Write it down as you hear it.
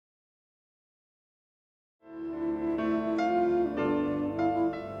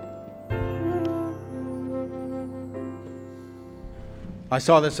I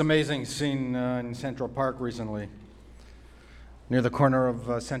saw this amazing scene in Central Park recently, near the corner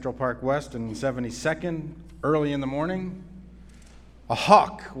of Central Park West and 72nd, early in the morning. A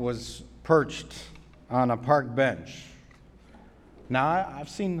hawk was perched on a park bench. Now, I've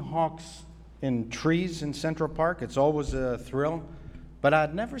seen hawks in trees in Central Park. It's always a thrill. But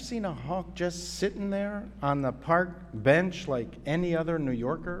I'd never seen a hawk just sitting there on the park bench like any other New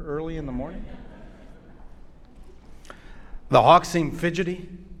Yorker early in the morning. The hawk seemed fidgety.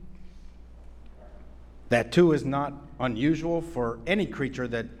 That, too, is not unusual for any creature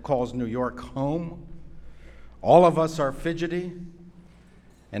that calls New York home. All of us are fidgety.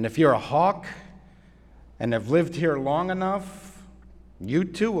 And if you're a hawk and have lived here long enough, you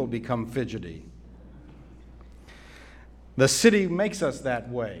too will become fidgety. The city makes us that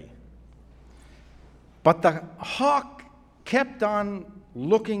way. But the hawk kept on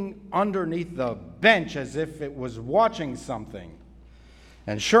looking underneath the bench as if it was watching something.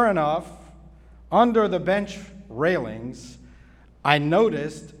 And sure enough, under the bench railings, I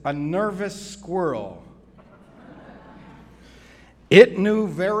noticed a nervous squirrel. It knew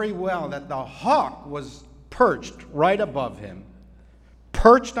very well that the hawk was perched right above him,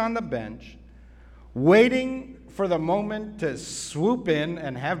 perched on the bench, waiting for the moment to swoop in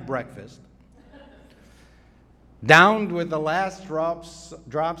and have breakfast, downed with the last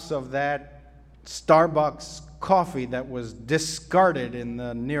drops of that Starbucks coffee that was discarded in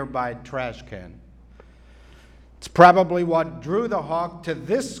the nearby trash can. It's probably what drew the hawk to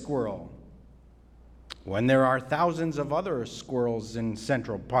this squirrel when there are thousands of other squirrels in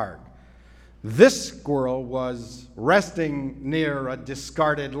Central Park. This squirrel was resting near a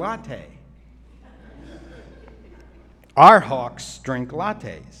discarded latte. Our hawks drink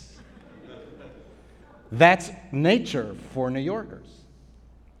lattes. That's nature for New Yorkers.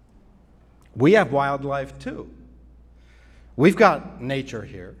 We have wildlife too. We've got nature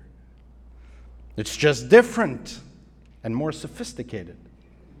here. It's just different and more sophisticated.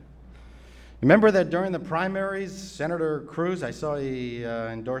 Remember that during the primaries, Senator Cruz, I saw he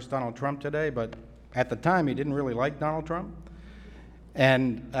endorsed Donald Trump today, but at the time he didn't really like Donald Trump.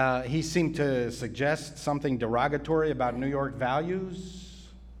 And he seemed to suggest something derogatory about New York values.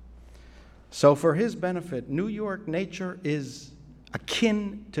 So for his benefit, New York nature is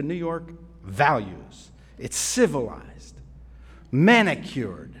akin to New York values. It's civilized,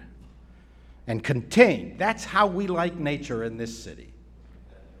 manicured, and contained. That's how we like nature in this city.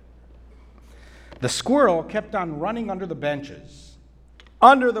 The squirrel kept on running under the benches,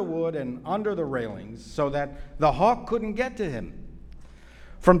 under the wood and under the railings, so that the hawk couldn't get to him.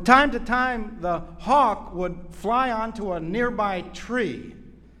 From time to time, the hawk would fly onto a nearby tree,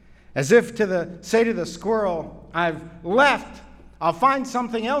 as if to say to the squirrel, "I've left, I'll find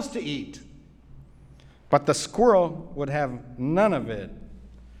something else to eat." But the squirrel would have none of it.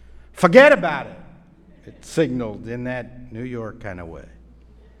 "Forget about it," it signaled in that New York kind of way.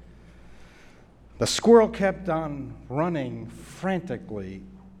 The squirrel kept on running frantically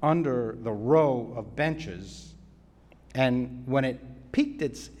under the row of benches, and when it peeked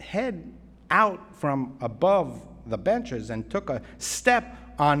its head out from above the benches and took a step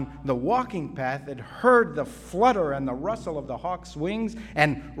on the walking path, it heard the flutter and the rustle of the hawk's wings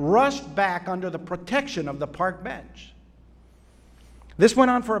and rushed back under the protection of the park bench. This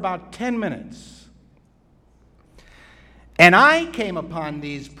went on for about 10 minutes. And I came upon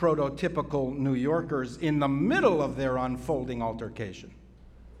these prototypical New Yorkers in the middle of their unfolding altercation.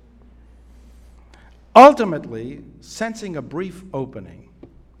 Ultimately, sensing a brief opening,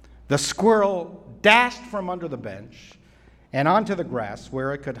 the squirrel dashed from under the bench and onto the grass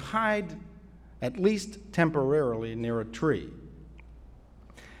where it could hide, at least temporarily, near a tree.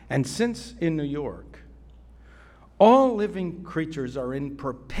 And since in New York, all living creatures are in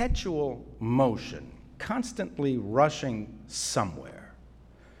perpetual motion, constantly rushing somewhere,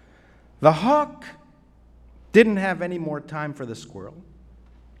 the hawk didn't have any more time for the squirrel.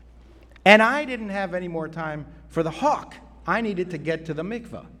 And I didn't have any more time for the hawk. I needed to get to the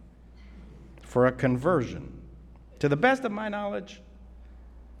mikveh for a conversion. To the best of my knowledge,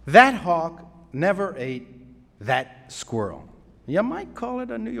 that hawk never ate that squirrel. You might call it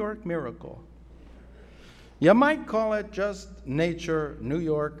a New York miracle. You might call it just nature, New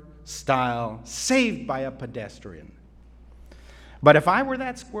York style, saved by a pedestrian. But if I were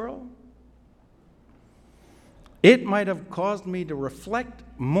that squirrel, it might have caused me to reflect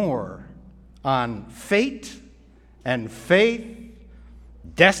more on fate and faith,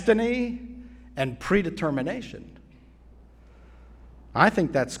 destiny, and predetermination. I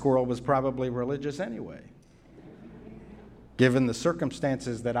think that squirrel was probably religious anyway, given the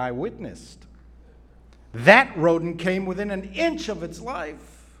circumstances that I witnessed. That rodent came within an inch of its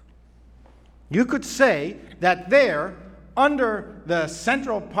life. You could say that there, under the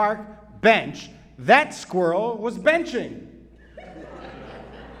Central Park bench, that squirrel was benching.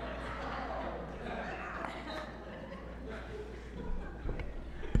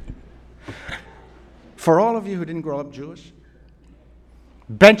 For all of you who didn't grow up Jewish,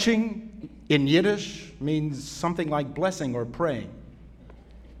 benching in Yiddish means something like blessing or praying.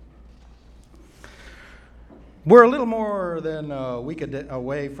 We're a little more than a week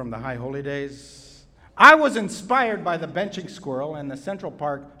away from the High Holy Days. I was inspired by the benching squirrel and the Central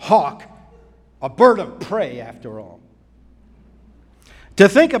Park hawk, a bird of prey after all, to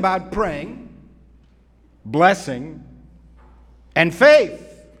think about praying, blessing, and faith.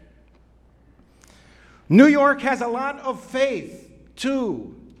 New York has a lot of faith,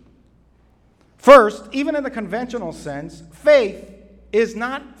 too. First, even in the conventional sense, faith is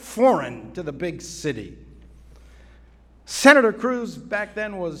not foreign to the big city. Senator Cruz back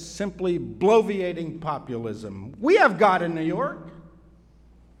then was simply bloviating populism. We have God in New York.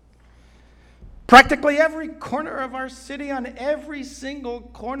 Practically every corner of our city, on every single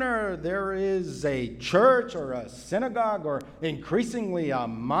corner, there is a church or a synagogue or increasingly a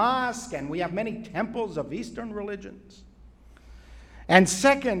mosque, and we have many temples of Eastern religions. And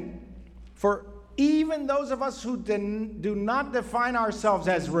second, for even those of us who do not define ourselves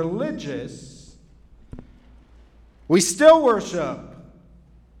as religious, we still worship.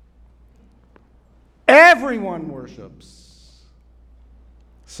 Everyone worships.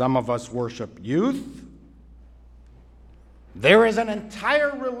 Some of us worship youth. There is an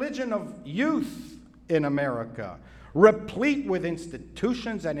entire religion of youth in America, replete with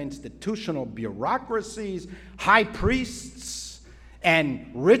institutions and institutional bureaucracies, high priests, and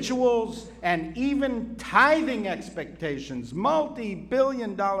rituals, and even tithing expectations.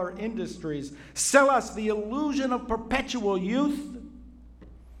 Multi-billion-dollar industries sell us the illusion of perpetual youth.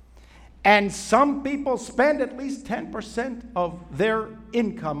 And some people spend at least 10% of their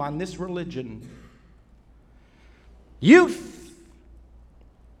income on this religion. Youth.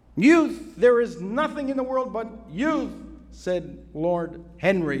 Youth. There is nothing in the world but youth, said Lord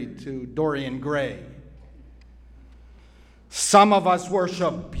Henry to Dorian Gray. Some of us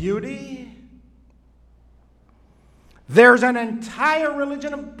worship beauty. There's an entire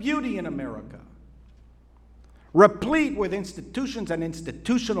religion of beauty in America, replete with institutions and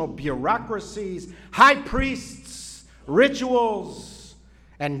institutional bureaucracies, high priests, rituals,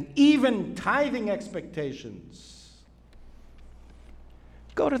 and even tithing expectations.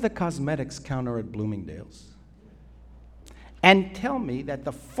 Go to the cosmetics counter at Bloomingdale's and tell me that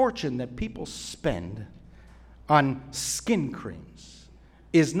the fortune that people spend on skin creams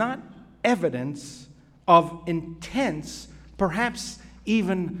is not evidence of intense, perhaps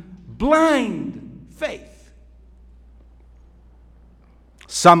even blind faith.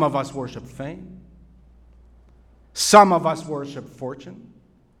 Some of us worship fame. Some of us worship fortune.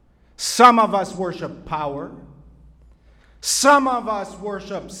 Some of us worship power. Some of us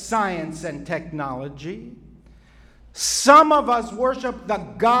worship science and technology. Some of us worship the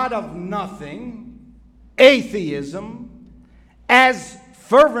God of nothing, atheism, as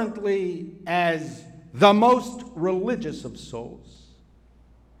fervently as the most religious of souls.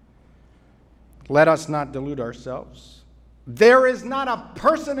 Let us not delude ourselves. There is not a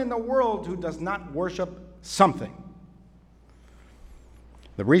person in the world who does not worship something.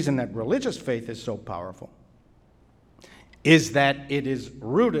 The reason that religious faith is so powerful is that it is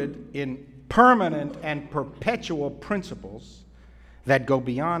rooted in permanent and perpetual principles that go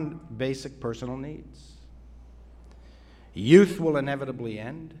beyond basic personal needs. Youth will inevitably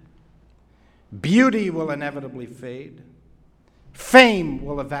end. Beauty will inevitably fade. Fame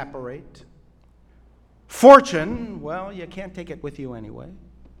will evaporate. Fortune, well, you can't take it with you anyway.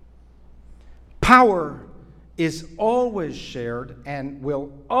 Power is always shared and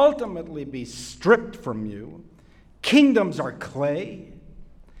will ultimately be stripped from you. Kingdoms are clay,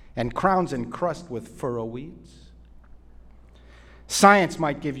 and crowns encrust with furrow weeds. Science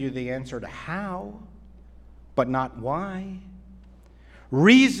might give you the answer to how, but not why.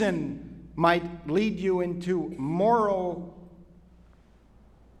 Reason might lead you into moral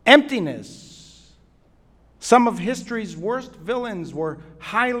emptiness. Some of history's worst villains were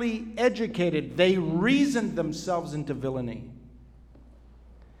highly educated. They reasoned themselves into villainy.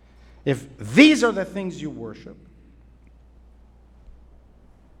 If these are the things you worship,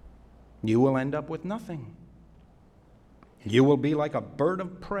 you will end up with nothing. You will be like a bird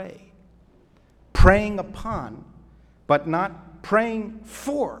of prey, preying upon, but not praying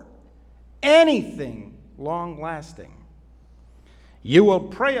for anything long-lasting. You will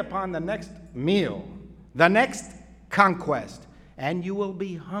prey upon the next meal, the next conquest, and you will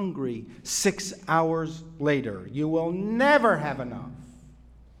be hungry 6 hours later. You will never have enough.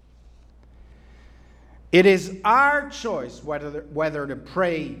 It is our choice whether to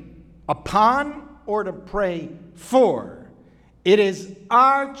pray upon or to pray for. It is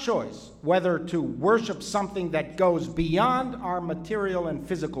our choice whether to worship something that goes beyond our material and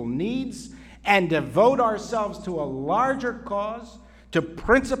physical needs and devote ourselves to a larger cause, to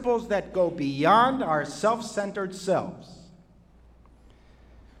principles that go beyond our self-centered selves,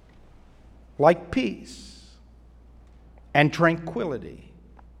 like peace and tranquility,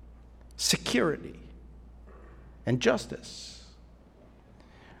 security and justice,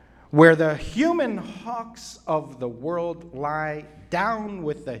 where the human hawks of the world lie down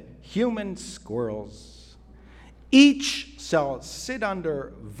with the human squirrels. Each shall sit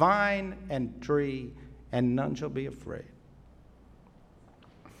under vine and tree, and none shall be afraid.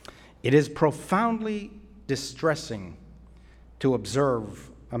 It is profoundly distressing to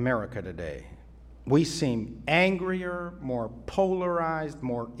observe America today. We seem angrier, more polarized,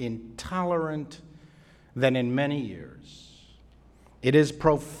 more intolerant than in many years. It is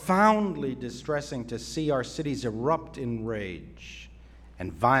profoundly distressing to see our cities erupt in rage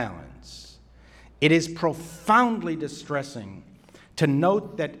and violence. It is profoundly distressing to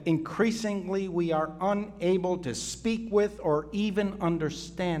note that increasingly we are unable to speak with or even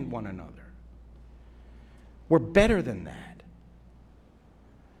understand one another. We're better than that.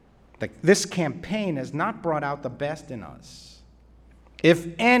 This campaign has not brought out the best in us. If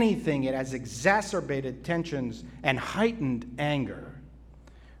anything, it has exacerbated tensions and heightened anger.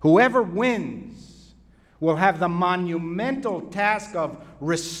 Whoever wins will have the monumental task of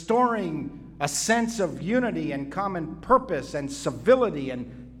restoring a sense of unity and common purpose and civility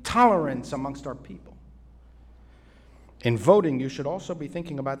and tolerance amongst our people. In voting, you should also be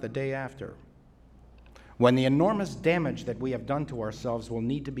thinking about the day after, when the enormous damage that we have done to ourselves will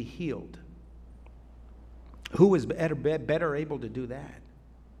need to be healed. Who is better able to do that?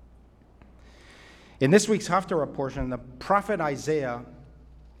 In this week's Haftarah portion, the prophet Isaiah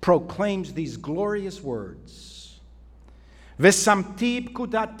proclaims these glorious words. V'samti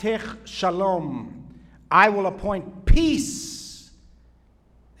pkudatech shalom. I will appoint peace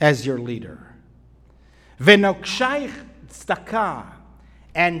as your leader. V'nokshayich tzedakah.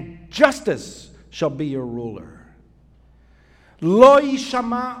 And justice shall be your ruler. Lo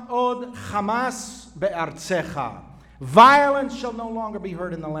yishama od chamas be'artzecha. Violence shall no longer be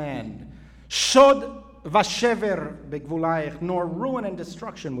heard in the land. Shod vashever begvulayich. Nor ruin and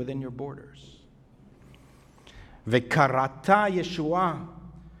destruction within your borders. Vekarata Yeshua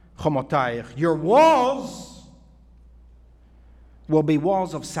chomotayich. Your walls will be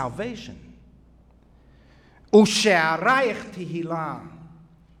walls of salvation. Ushe'arayich tihila.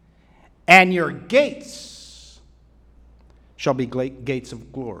 And your gates shall be gates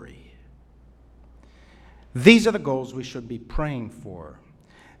of glory. These are the goals we should be praying for.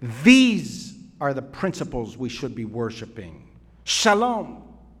 These are the principles we should be worshiping. Shalom,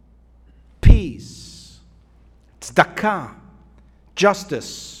 peace, tzedakah,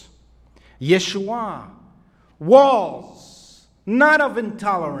 justice, Yeshua, walls, not of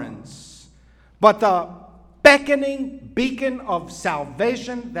intolerance, but the beckoning beacon of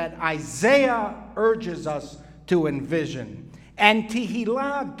salvation that Isaiah urges us to envision. And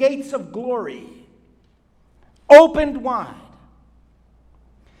Tehillah, gates of glory, opened wide.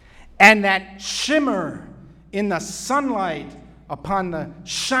 And that shimmer in the sunlight upon the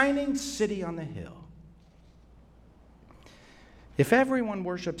shining city on the hill. If everyone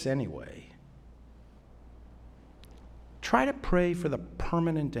worships anyway, try to pray for the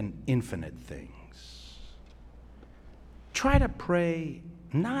permanent and infinite things. Try to pray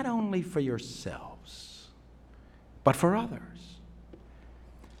not only for yourselves, but for others.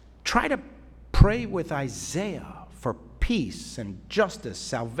 Try to pray with Isaiah for peace and justice,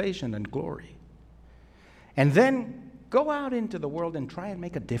 salvation and glory. And then go out into the world and try and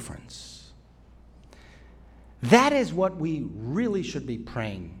make a difference. That is what we really should be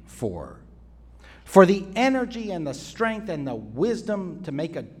praying for. For the energy and the strength and the wisdom to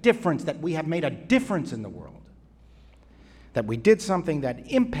make a difference, that we have made a difference in the world. That we did something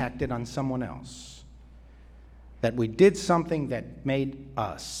that impacted on someone else. That we did something that made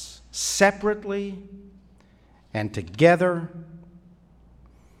us separately and together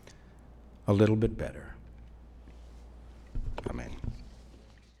a little bit better.